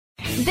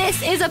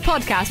This is a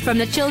podcast from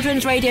the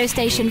children's radio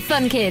station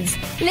Fun Kids.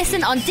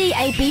 Listen on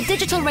DAB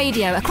digital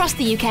radio across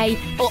the UK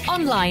or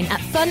online at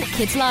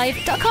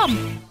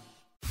funkidslive.com.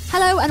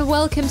 Hello and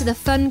welcome to the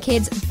Fun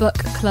Kids Book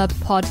Club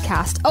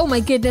podcast. Oh my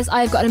goodness,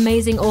 I've got an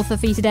amazing author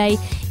for you today.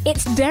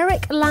 It's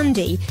Derek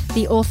Landy,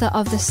 the author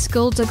of the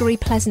Skullduggery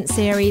Pleasant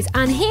series,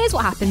 and here's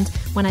what happened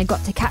when I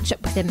got to catch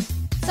up with him.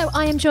 So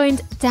I am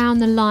joined down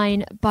the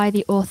line by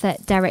the author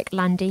Derek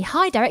Landy.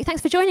 Hi Derek,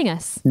 thanks for joining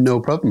us. No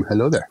problem,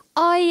 hello there.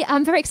 I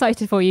am very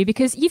excited for you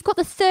because you've got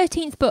the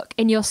 13th book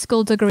in your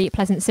Skullduggery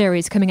Pleasant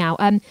series coming out.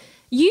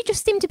 You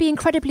just seem to be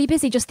incredibly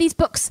busy. Just these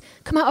books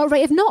come out at a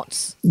rate of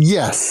knots.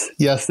 Yes,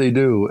 they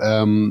do.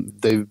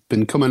 They've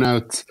been coming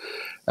out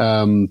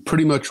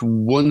pretty much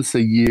once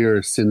a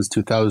year since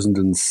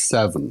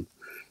 2007.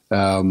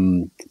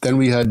 Then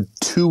we had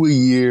 2 a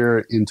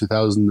year in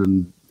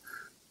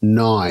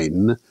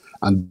 2009.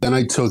 And then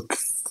I took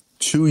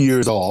 2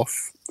 years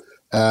off.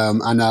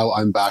 And now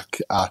I'm back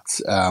at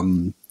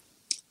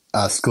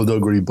a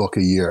Skullduggery book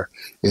a year.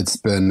 It's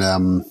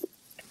been...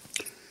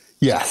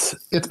 Yes,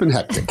 it's been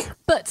hectic.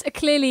 But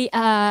clearly,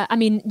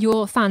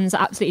 your fans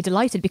are absolutely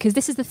delighted because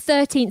this is the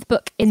 13th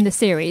book in the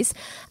series.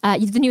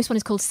 The newest one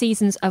is called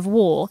Seasons of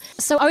War.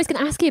 So I was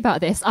going to ask you about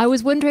this. I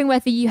was wondering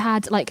whether you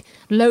had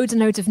loads and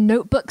loads of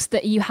notebooks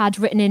that you had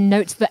written in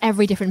notes for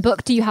every different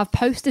book. Do you have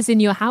posters in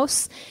your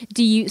house?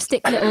 Do you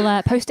stick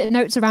little post-it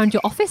notes around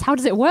your office? How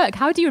does it work?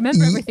 How do you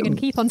remember everything and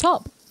keep on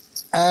top?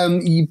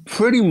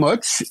 Pretty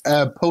much.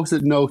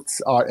 Post-it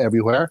notes are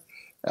everywhere.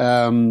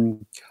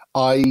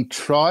 I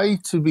try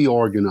to be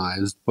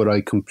organized, but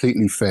I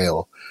completely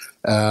fail.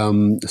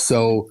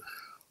 So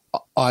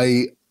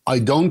I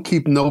don't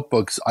keep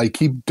notebooks. I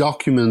keep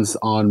documents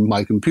on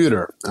my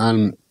computer.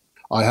 And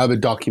I have a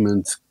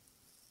document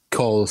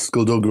called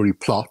Skullduggery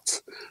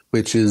Plot,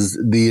 which is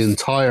the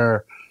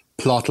entire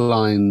plot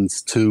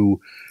lines to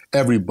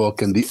every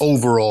book and the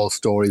overall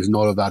stories and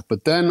all of that.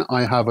 But then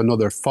I have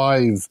another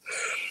 5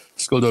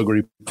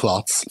 Skullduggery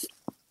plots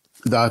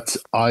that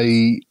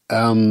I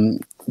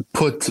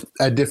put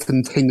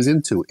different things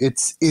into.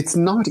 It's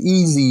not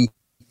easy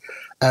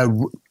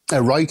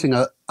writing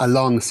a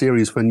long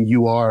series when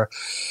you are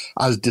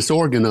as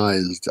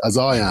disorganized as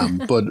I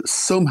am, but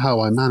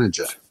somehow I manage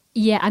it.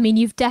 Yeah,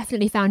 you've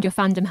definitely found your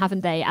fandom,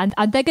 haven't they? And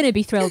they're going to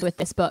be thrilled with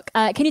this book.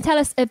 Can you tell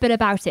us a bit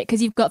about it?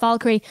 Because you've got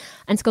Valkyrie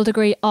and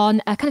Skullduggery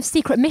on a kind of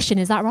secret mission,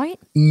 is that right?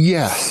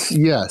 Yes.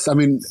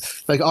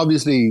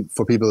 Obviously,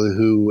 for people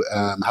who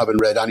haven't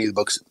read any of the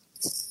books,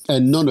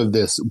 and none of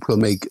this will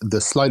make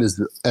the slightest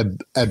a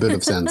bit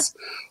of sense.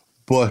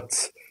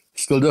 But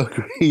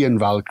Skullduggery and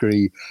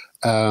Valkyrie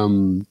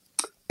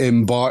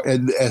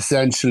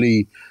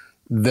essentially,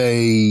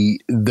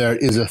 there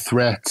is a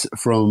threat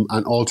from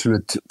an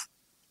alternate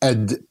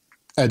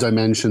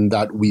dimension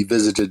that we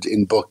visited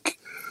in book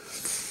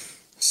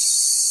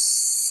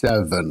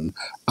 7,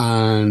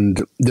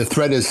 and the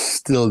threat is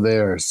still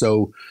there.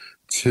 So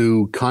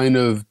to kind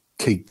of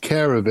take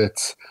care of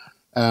it,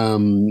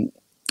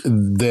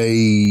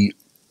 they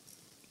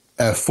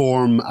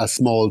form a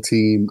small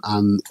team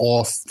and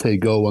off they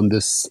go on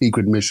this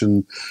secret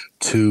mission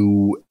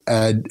to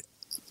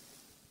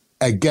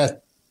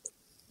get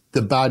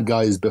the bad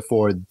guys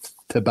before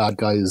the bad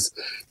guys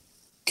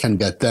can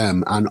get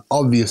them. And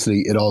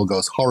obviously it all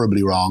goes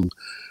horribly wrong.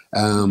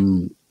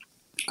 And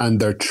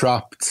they're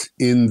trapped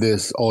in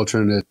this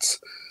alternate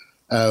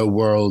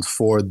world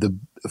for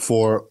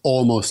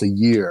almost a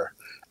year.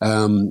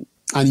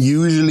 And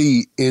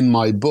usually in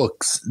my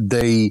books,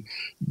 the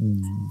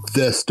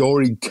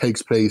story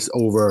takes place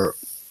over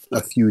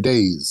a few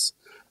days.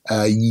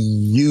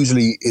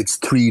 Usually it's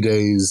 3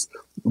 days.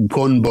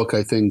 One book,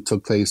 I think,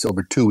 took place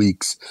over 2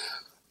 weeks.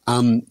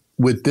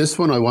 With this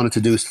one, I wanted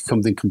to do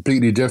something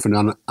completely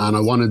different, and I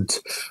wanted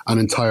an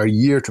entire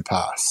year to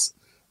pass.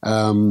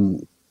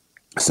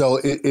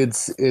 So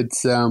it's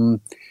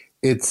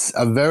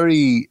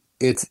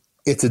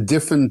a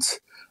different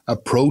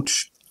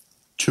approach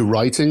to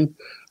writing.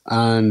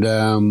 And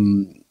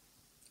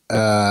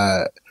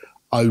I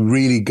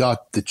really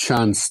got the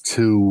chance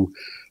to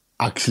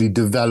actually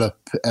develop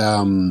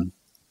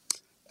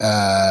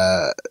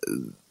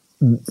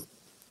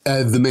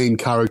the main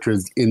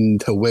characters in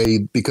the way,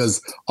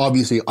 because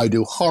obviously I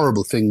do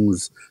horrible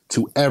things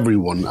to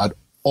everyone at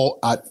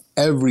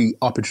every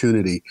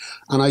opportunity,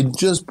 and I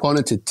just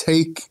wanted to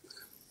take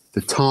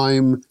the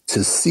time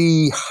to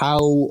see how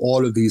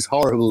all of these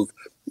horrible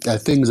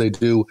things I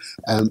do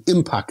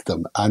impact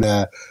them.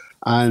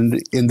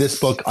 And in this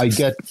book, I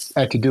get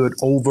to do it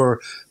over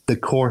the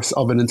course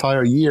of an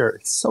entire year.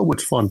 It's so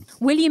much fun.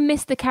 Will you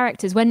miss the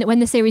characters when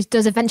the series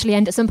does eventually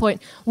end at some point?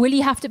 Will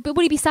you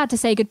be sad to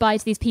say goodbye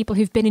to these people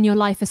who've been in your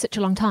life for such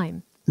a long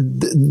time?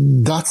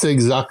 That's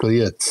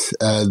exactly it.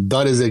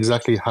 That is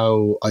exactly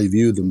how I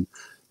view them.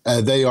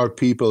 They are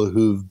people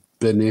who've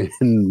been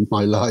in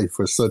my life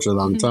for such a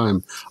long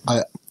time.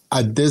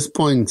 At this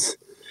point,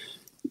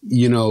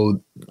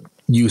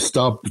 you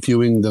stop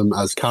viewing them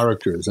as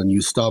characters and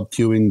you stop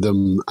viewing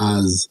them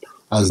as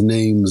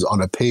names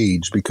on a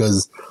page,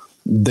 because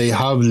they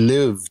have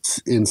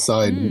lived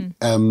inside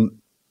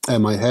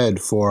in my head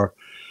for.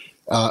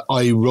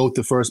 I wrote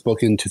the first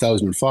book in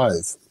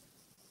 2005,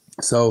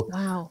 so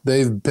Wow.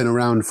 they've been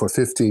around for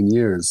 15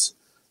 years,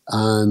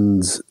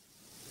 and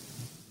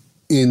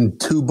in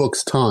 2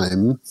 books'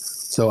 time,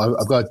 so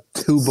I've got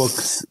 2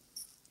 books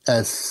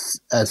as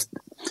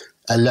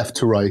left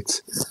to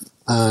write,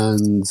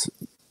 and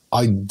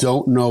I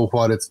don't know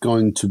what it's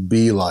going to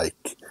be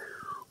like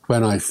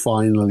when I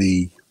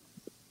finally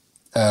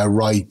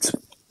write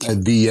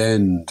at the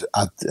end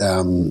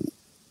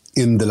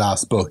in the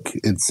last book.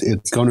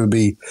 It's going to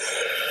be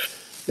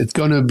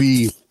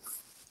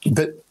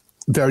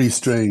very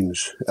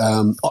strange.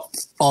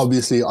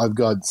 Obviously, I've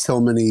got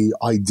so many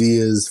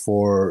ideas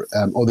for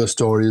other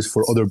stories,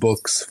 for other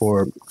books,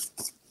 for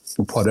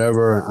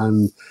whatever,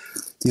 and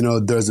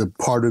there's a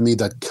part of me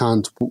that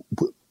can't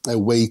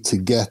wait to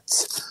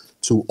get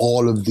to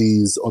all of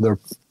these other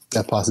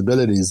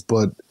possibilities.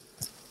 But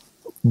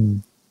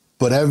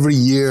every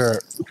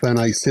year when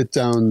I sit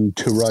down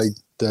to write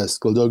the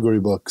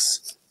Skullduggery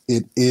books,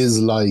 it is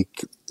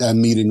like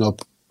meeting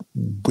up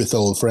with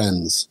old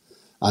friends.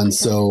 And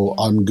so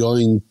I'm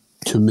going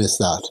to miss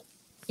that.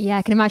 Yeah,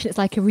 I can imagine it's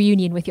like a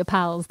reunion with your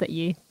pals that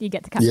you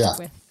get to catch up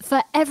with.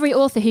 For every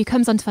author who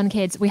comes onto Fun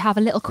Kids, we have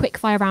a little quick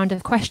fire round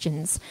of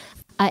questions.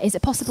 Is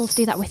it possible to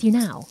do that with you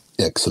now?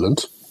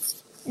 Excellent.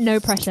 No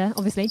pressure,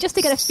 obviously, just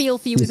to get a feel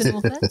for you as an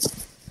author.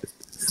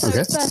 So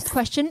Okay. First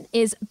question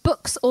is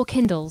books or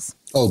Kindles?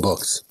 Oh,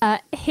 books.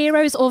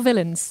 Heroes or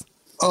villains?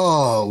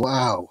 Oh,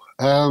 wow.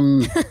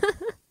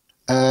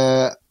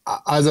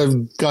 As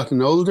I've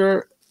gotten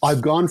older,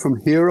 I've gone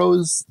from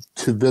heroes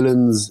to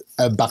villains,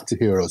 back to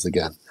heroes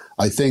again.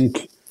 I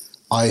think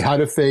I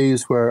had a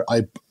phase where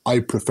I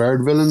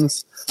preferred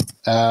villains,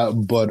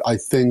 but I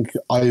think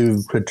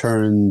I've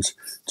returned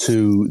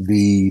to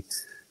the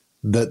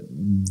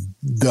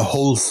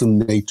wholesome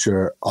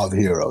nature of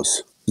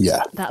heroes.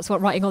 Yeah. That's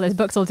what writing all those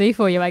books will do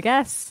for you, I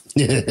guess.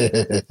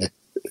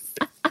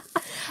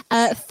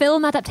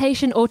 Film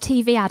adaptation or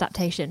TV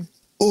adaptation?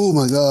 Oh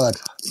my God.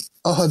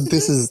 Oh,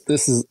 this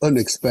is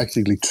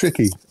unexpectedly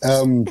tricky.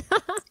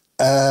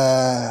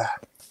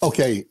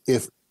 Okay,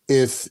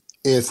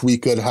 if we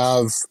could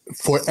have,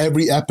 for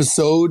every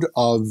episode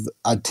of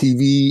a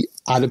TV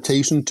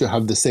adaptation, to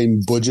have the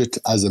same budget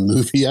as a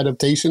movie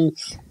adaptation,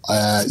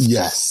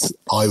 yes,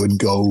 I would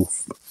go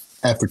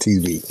for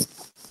TV.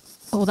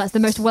 Oh, that's the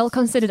most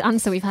well-considered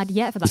answer we've had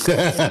yet for that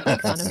question. I'm a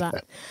big fan of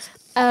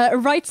that.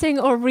 Writing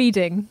or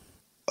reading?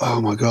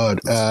 Oh my God.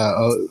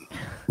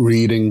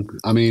 Reading.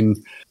 I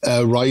mean,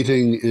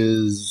 writing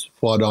is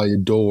what I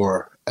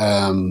adore.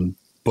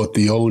 But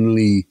the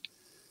only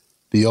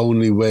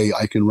way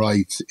I can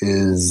write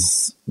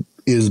is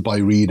by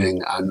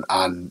reading,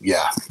 and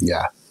yeah,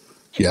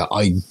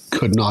 I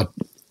could not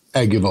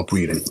give up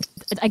reading.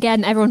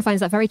 Again, everyone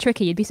finds that very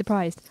tricky. You'd be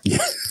surprised.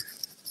 Yeah.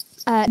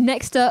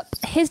 Next up,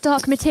 His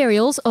Dark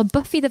Materials or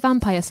Buffy the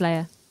Vampire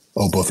Slayer?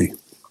 Oh, Buffy.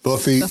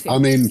 I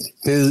mean,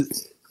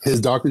 his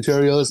Dark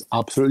Materials,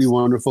 absolutely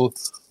wonderful,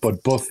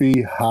 but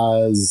Buffy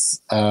has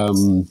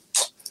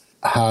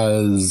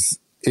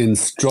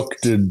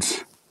instructed,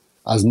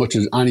 as much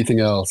as anything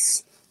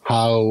else,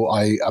 how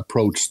I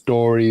approach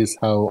stories,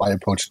 how I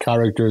approach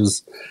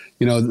characters.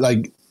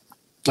 Like,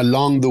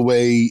 along the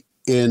way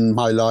in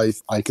my life,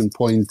 I can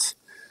point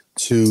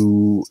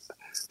to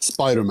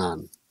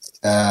Spider-Man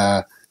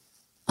and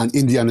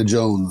Indiana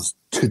Jones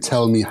to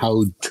tell me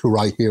how to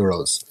write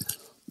heroes.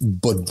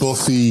 But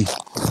Buffy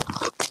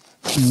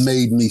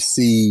made me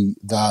see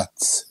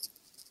that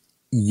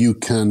you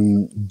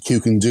can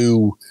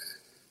do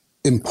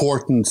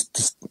important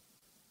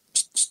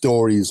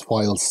stories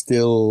while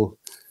still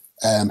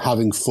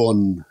having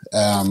fun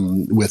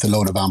with a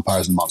load of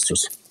vampires and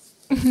monsters.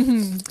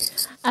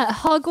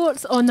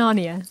 Hogwarts or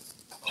Narnia?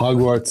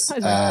 Hogwarts,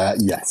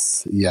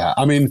 yes, yeah.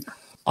 I mean,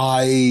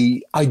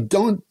 I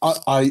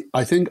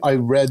think I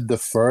read the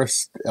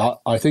first.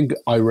 I think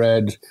I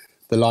read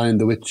The Lion,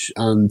 the Witch,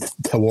 and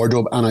the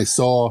Wardrobe, and I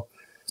saw,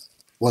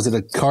 was it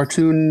a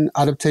cartoon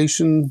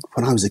adaptation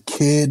when I was a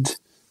kid?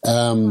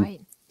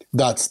 Right.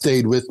 That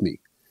stayed with me.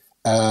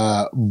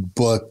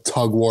 But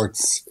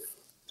Hogwarts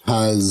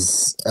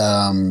has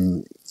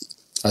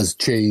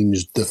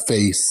changed the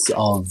face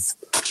of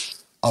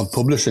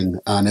publishing,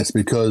 and it's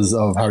because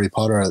of Harry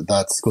Potter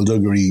that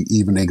Skullduggery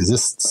even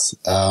exists.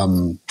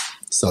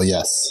 So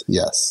yes.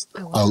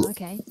 Oh, wow,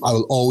 okay. I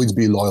will always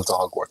be loyal to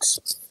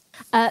Hogwarts.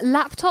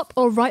 Laptop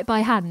or write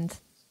by hand?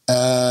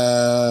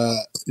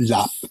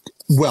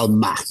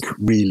 Mac,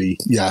 really,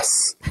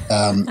 yes.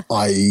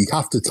 I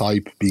have to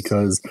type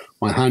because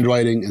my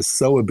handwriting is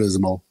so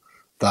abysmal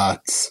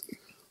that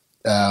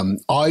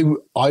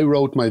I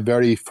wrote my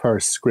very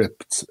first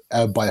script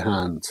by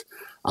hand.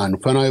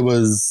 And when I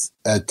was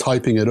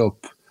typing it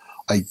up,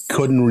 I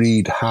couldn't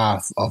read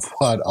half of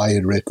what I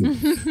had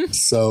written.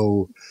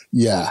 So,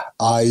 yeah,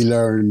 I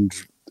learned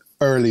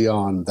early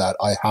on that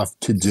I have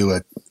to do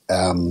it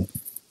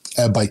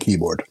by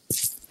keyboard.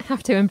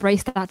 Have to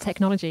embrace that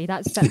technology.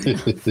 That's fair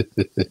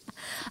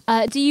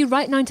enough. Do you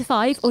write 9 to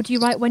 5 or do you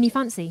write when you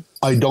fancy?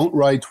 I don't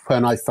write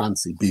when I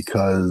fancy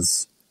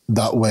because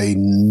That way,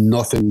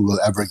 nothing will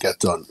ever get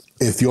done.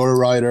 If you're a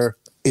writer,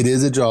 it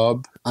is a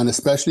job. And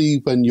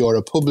especially when you're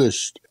a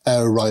published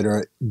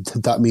writer,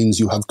 that means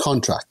you have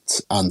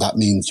contracts, and that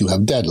means you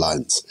have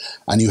deadlines,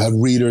 and you have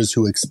readers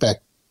who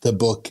expect the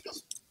book,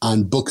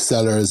 and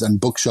booksellers and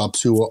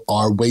bookshops who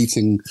are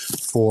waiting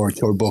for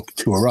your book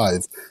to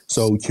arrive.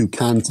 So you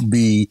can't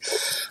be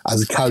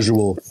as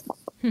casual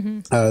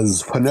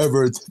as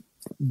whenever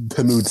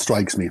the mood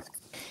strikes me.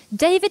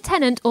 David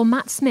Tennant or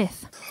Matt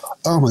Smith?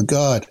 Oh my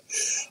God.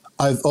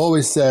 I've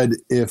always said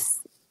if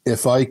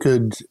I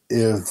could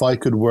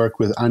work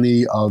with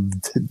any of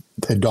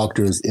the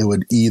doctors, it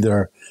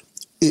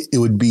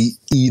would be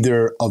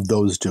either of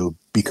those two,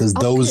 because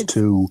those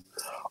two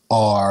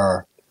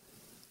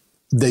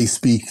they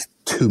speak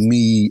to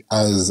me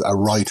as a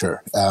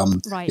writer.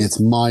 Right. It's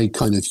my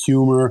kind of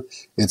humor.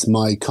 It's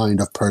my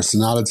kind of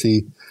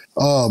personality.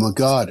 Oh my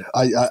God.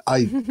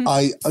 I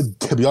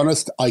to be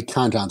honest, I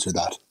can't answer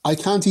that. I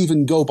can't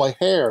even go by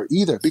hair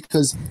either,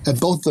 because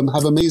both of them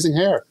have amazing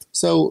hair.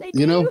 So,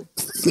 you know.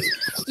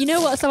 You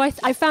know what? So I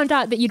found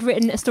out that you'd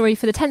written a story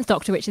for the 10th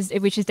Doctor, which is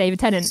David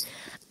Tennant.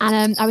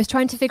 And I was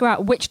trying to figure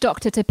out which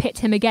Doctor to pit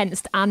him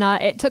against. And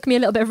it took me a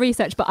little bit of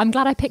research, but I'm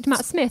glad I picked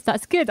Matt Smith.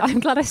 That's good.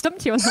 I'm glad I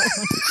stumped you on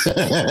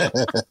that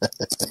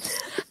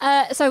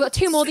one. So I've got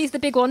two more. These are the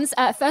big ones.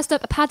 First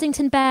up,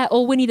 Paddington Bear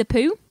or Winnie the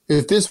Pooh?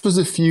 If this was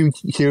a few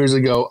years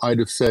ago, I'd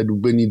have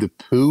said Winnie the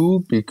Pooh,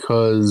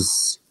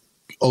 because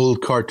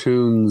old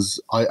cartoons,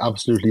 I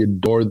absolutely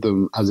adored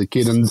them as a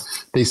kid. And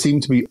they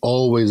seemed to be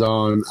always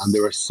on, and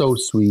they were so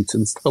sweet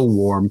and so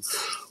warm.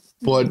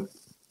 But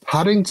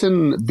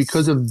Paddington,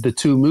 because of the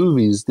two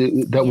movies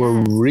that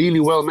were really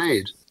well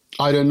made,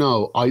 I don't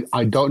know.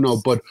 I don't know,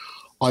 but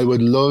I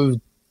would love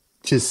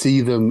to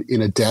see them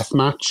in a death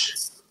match.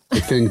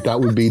 I think that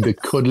would be the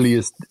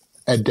cuddliest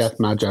death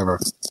match ever.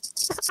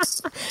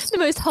 The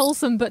most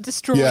wholesome but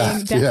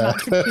destroying death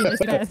match between us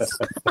best.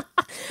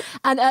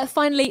 And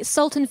finally,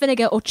 salt and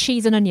vinegar or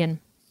cheese and onion?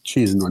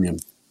 Cheese and onion.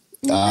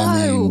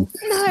 No.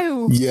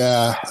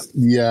 Yeah.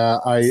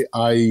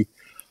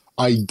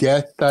 I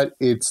get that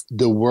it's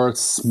the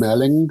worst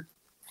smelling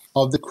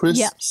of the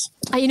crisps.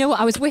 Yeah. You know what?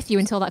 I was with you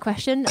until that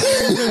question.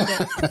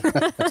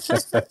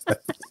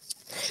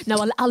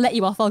 No, I'll let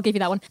you off. I'll give you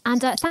that one.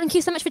 And thank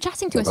you so much for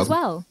chatting to us as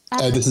well.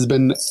 This has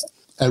been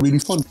really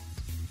fun.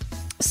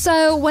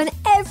 So when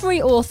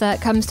every author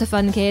comes to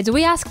Fun Kids,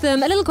 we ask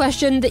them a little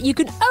question that you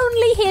can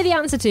only hear the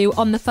answer to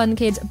on the Fun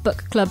Kids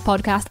Book Club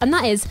podcast. And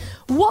that is,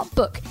 what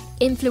book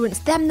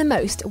influenced them the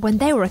most when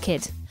they were a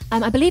kid?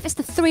 I believe it's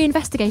the Three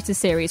Investigators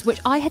series, which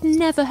I had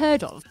never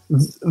heard of.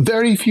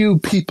 Very few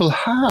people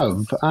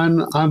have,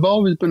 and I've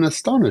always been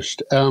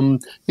astonished.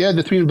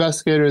 The Three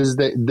Investigators,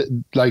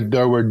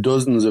 there were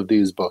dozens of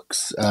these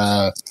books,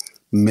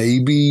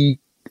 maybe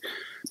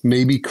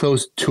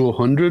close to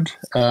 100.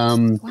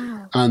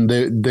 Wow. And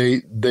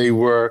they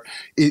were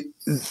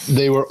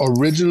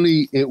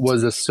originally, it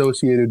was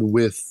associated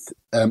with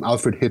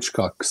Alfred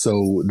Hitchcock,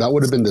 so that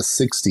would have been the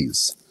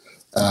 60s.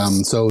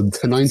 So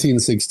the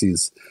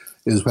 1960s.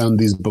 Is when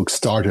these books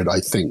started,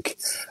 I think.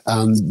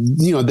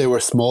 They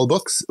were small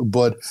books,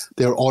 but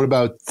they were all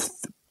about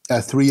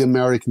three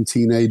American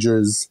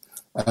teenagers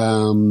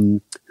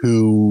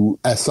who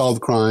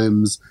solved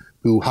crimes,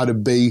 who had a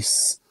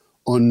base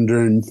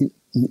underneath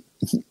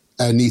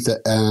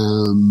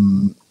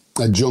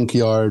a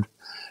junkyard.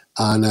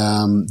 And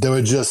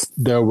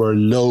there were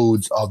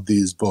loads of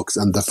these books.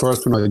 And the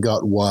first one I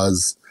got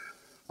was,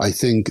 I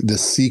think, The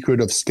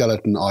Secret of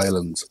Skeleton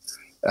Island.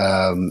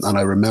 And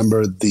I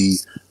remember the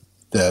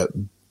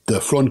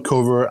front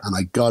cover, and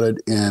I got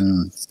it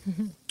in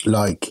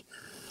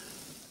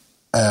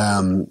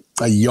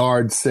a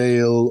yard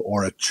sale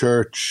or a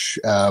church,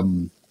 a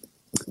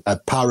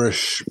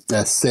parish,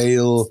 a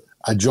sale,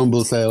 a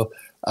jumble sale.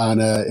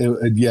 And I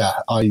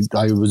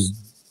was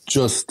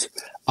just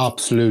I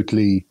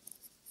absolutely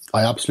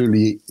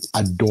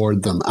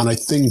adored them. And I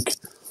think,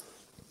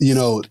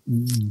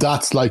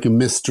 that's like a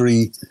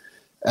mystery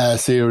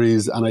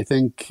series. And I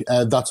think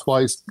that's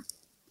why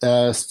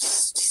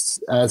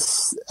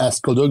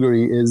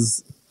Skullduggery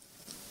is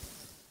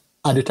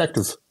a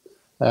detective,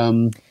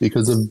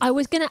 because of I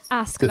was going to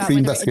ask the about Three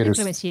whether it Investigators.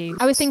 influenced you.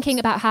 I was thinking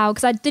about how,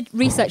 because I did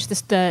research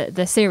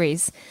the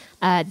series,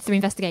 The Three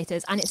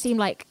Investigators, and it seemed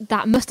like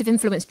that must have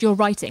influenced your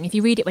writing. If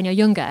you read it when you're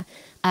younger,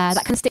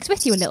 that kind of sticks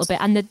with you a little bit.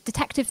 And the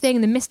detective thing,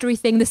 the mystery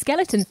thing, the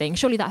skeleton thing,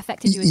 surely that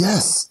affected you as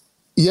well.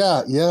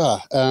 Yeah.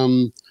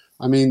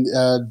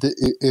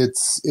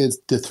 It's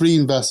The Three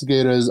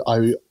Investigators.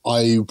 I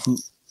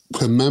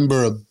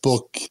remember a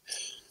book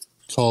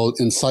called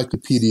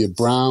Encyclopedia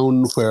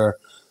Brown, where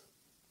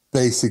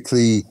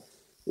basically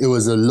it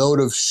was a load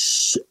of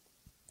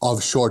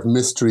short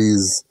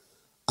mysteries,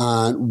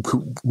 and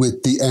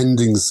with the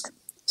endings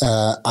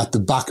at the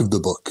back of the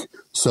book.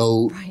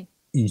 So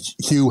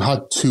you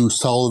had to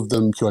solve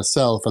them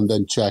yourself and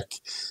then check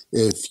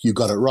if you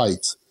got it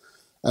right.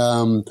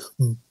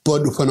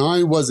 But when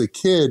I was a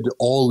kid,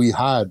 all we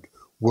had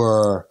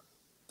were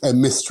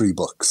mystery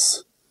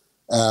books.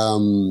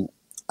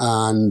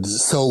 And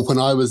so when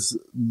I was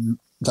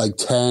like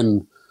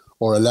 10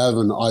 or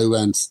 11, I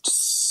went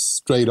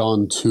straight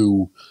on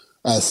to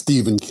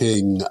Stephen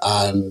King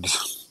and,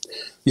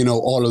 you know,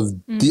 all of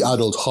the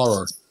adult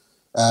horror.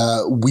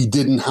 We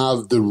didn't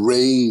have the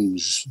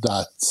range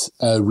that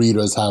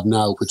readers have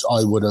now, which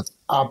I would have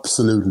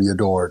absolutely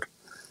adored.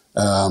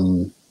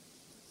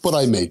 But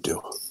I made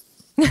do.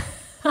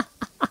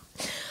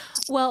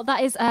 Well,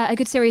 that is a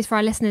good series for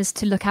our listeners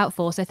to look out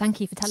for. So thank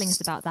you for telling us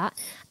about that.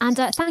 And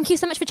thank you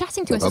so much for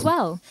chatting to us as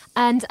well.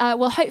 And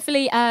we'll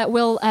hopefully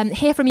we'll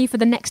hear from you for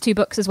the next 2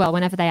 books as well,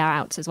 whenever they are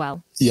out as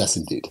well. Yes,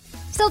 indeed.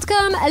 Still to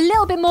come, a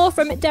little bit more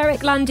from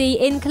Derek Landy,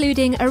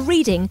 including a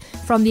reading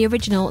from the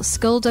original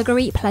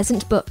Skullduggery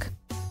Pleasant book.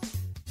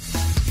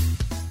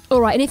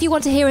 All right, and if you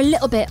want to hear a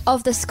little bit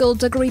of the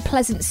Skullduggery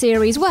Pleasant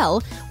series,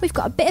 well, we've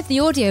got a bit of the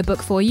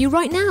audiobook for you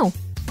right now.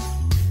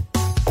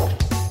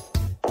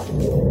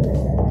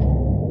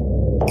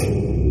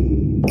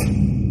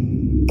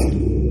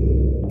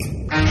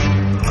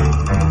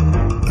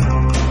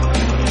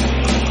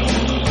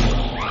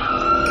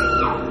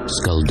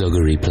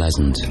 Skullduggery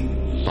Pleasant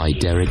by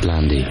Derek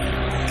Landy.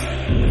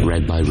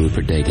 Read by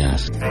Rupert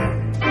Degas.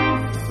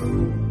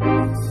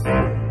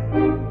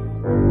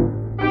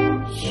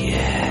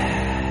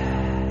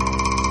 Yeah.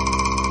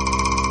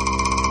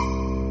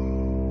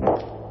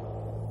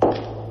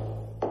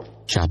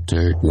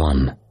 Chapter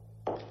 1.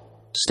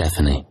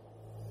 Stephanie.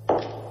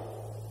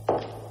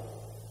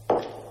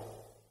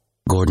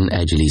 Gordon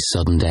Edgley's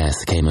sudden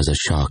death came as a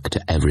shock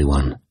to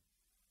everyone,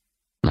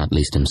 not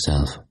least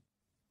himself.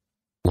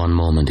 One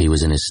moment he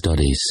was in his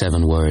study,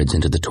 7 words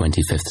into the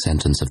 25th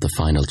sentence of the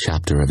final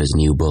chapter of his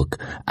new book,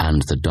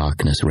 and the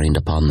darkness rained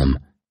upon them.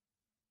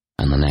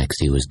 And the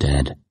next he was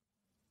dead.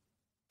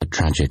 A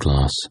tragic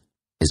loss.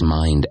 His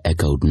mind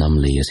echoed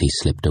numbly as he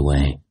slipped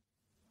away.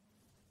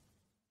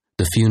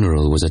 The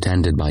funeral was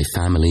attended by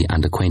family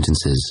and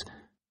acquaintances,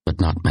 but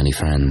not many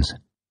friends.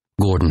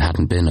 Gordon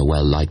hadn't been a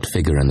well-liked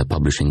figure in the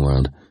publishing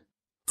world,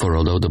 for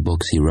although the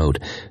books he wrote,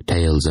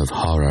 tales of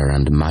horror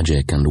and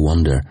magic and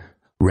wonder,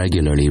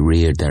 regularly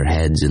reared their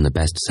heads in the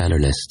bestseller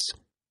lists,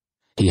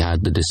 he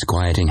had the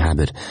disquieting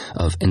habit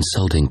of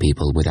insulting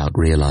people without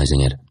realizing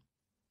it,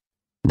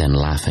 then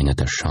laughing at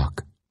their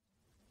shock.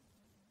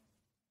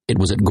 It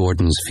was at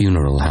Gordon's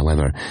funeral,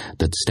 however,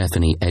 that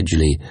Stephanie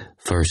Edgley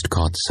first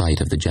caught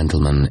sight of the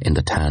gentleman in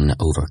the tan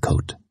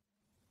overcoat.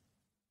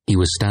 He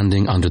was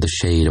standing under the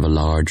shade of a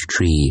large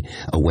tree,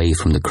 away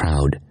from the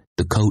crowd,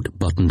 the coat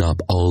buttoned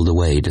up all the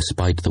way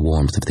despite the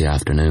warmth of the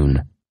afternoon.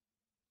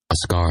 A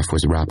scarf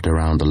was wrapped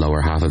around the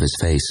lower half of his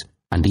face,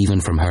 and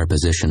even from her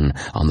position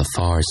on the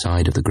far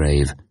side of the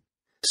grave,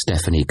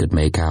 Stephanie could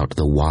make out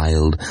the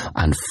wild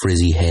and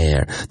frizzy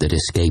hair that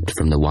escaped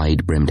from the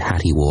wide-brimmed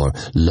hat he wore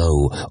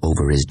low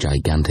over his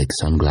gigantic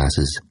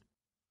sunglasses.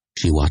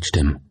 She watched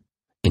him,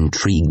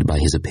 intrigued by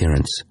his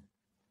appearance.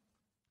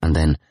 And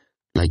then,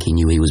 like he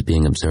knew he was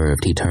being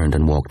observed, he turned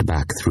and walked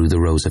back through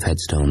the rows of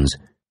headstones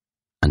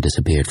and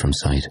disappeared from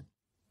sight.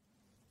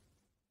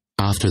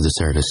 After the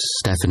service,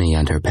 Stephanie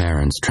and her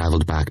parents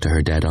travelled back to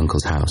her dead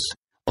uncle's house,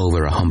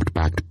 over a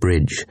humped-backed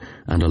bridge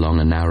and along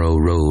a narrow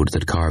road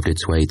that carved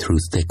its way through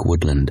thick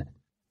woodland.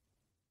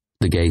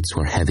 The gates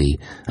were heavy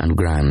and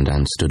grand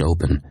and stood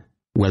open,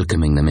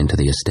 welcoming them into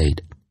the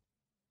estate.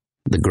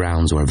 The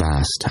grounds were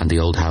vast, and the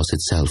old house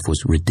itself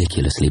was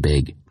ridiculously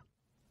big.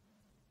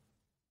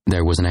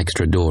 There was an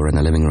extra door in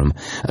the living room,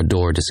 a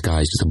door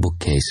disguised as a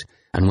bookcase,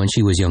 and when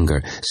she was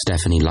younger,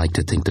 Stephanie liked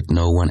to think that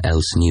no one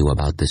else knew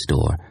about this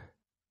door,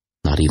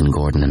 not even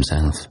Gordon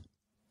himself.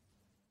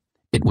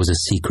 It was a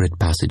secret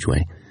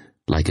passageway,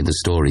 like in the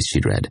stories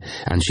she'd read,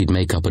 and she'd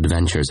make up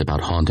adventures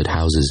about haunted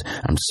houses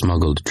and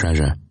smuggled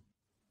treasure.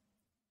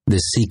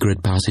 This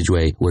secret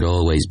passageway would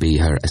always be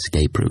her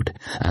escape route,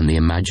 and the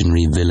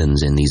imaginary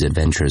villains in these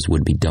adventures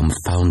would be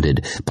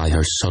dumbfounded by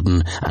her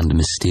sudden and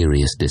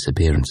mysterious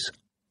disappearance.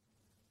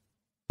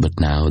 But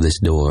now this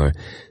door,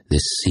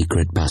 this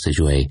secret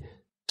passageway,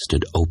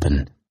 stood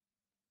open,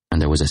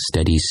 and there was a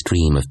steady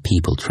stream of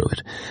people through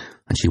it,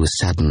 and she was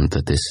saddened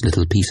that this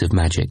little piece of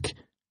magic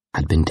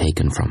had been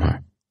taken from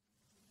her.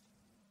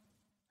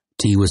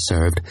 Tea was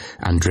served,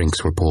 and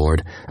drinks were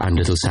poured, and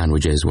little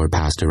sandwiches were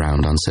passed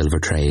around on silver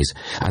trays,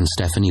 and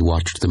Stephanie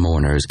watched the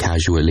mourners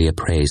casually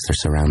appraise their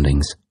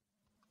surroundings.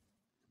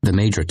 The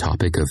major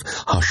topic of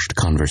hushed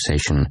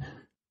conversation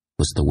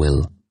was the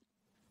will.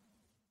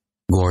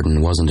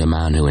 Gordon wasn't a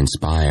man who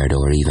inspired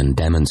or even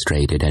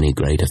demonstrated any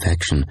great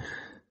affection,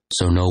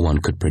 so no one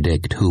could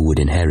predict who would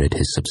inherit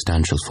his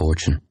substantial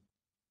fortune.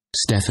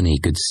 Stephanie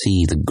could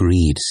see the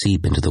greed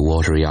seep into the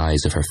watery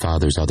eyes of her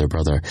father's other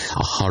brother,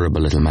 a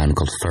horrible little man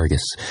called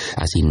Fergus,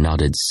 as he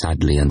nodded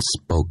sadly and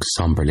spoke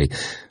somberly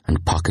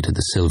and pocketed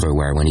the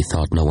silverware when he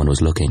thought no one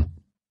was looking.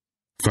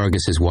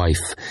 Fergus's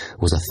wife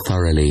was a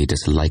thoroughly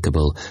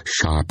dislikable,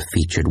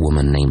 sharp-featured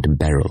woman named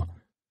Beryl.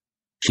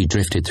 She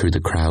drifted through the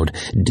crowd,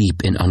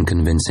 deep in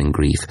unconvincing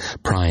grief,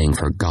 prying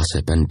for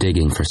gossip and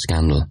digging for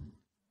scandal.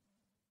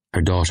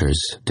 Her daughters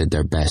did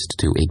their best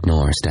to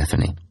ignore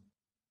Stephanie.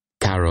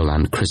 Carol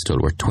and Crystal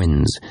were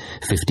twins,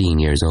 15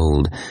 years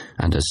old,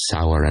 and as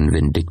sour and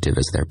vindictive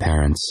as their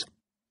parents.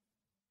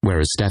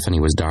 Whereas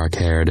Stephanie was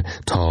dark-haired,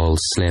 tall,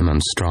 slim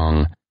and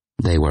strong,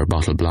 they were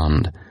bottle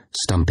blonde,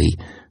 stumpy,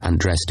 and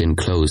dressed in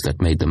clothes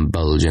that made them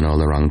bulge in all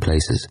the wrong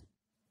places.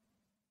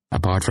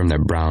 Apart from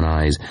their brown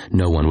eyes,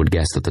 no one would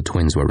guess that the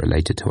twins were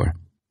related to her.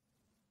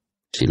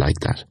 She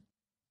liked that.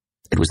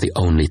 It was the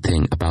only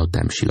thing about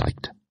them she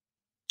liked.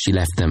 She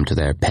left them to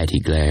their petty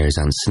glares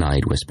and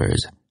snide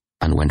whispers,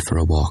 and went for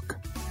a walk.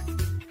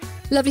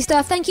 Lovely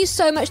stuff. Thank you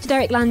so much to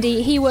Derek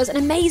Landy. He was an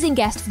amazing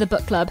guest for the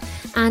book club.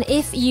 And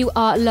if you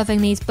are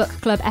loving these book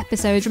club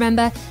episodes,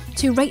 remember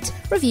to rate,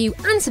 review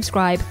and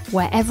subscribe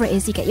wherever it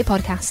is you get your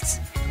podcasts.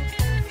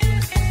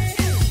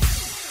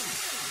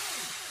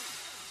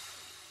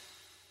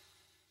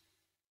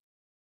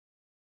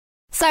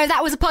 So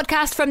that was a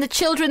podcast from the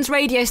children's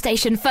radio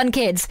station Fun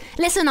Kids.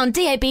 Listen on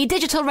DAB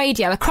digital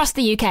radio across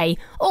the UK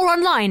or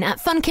online at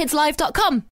funkidslive.com.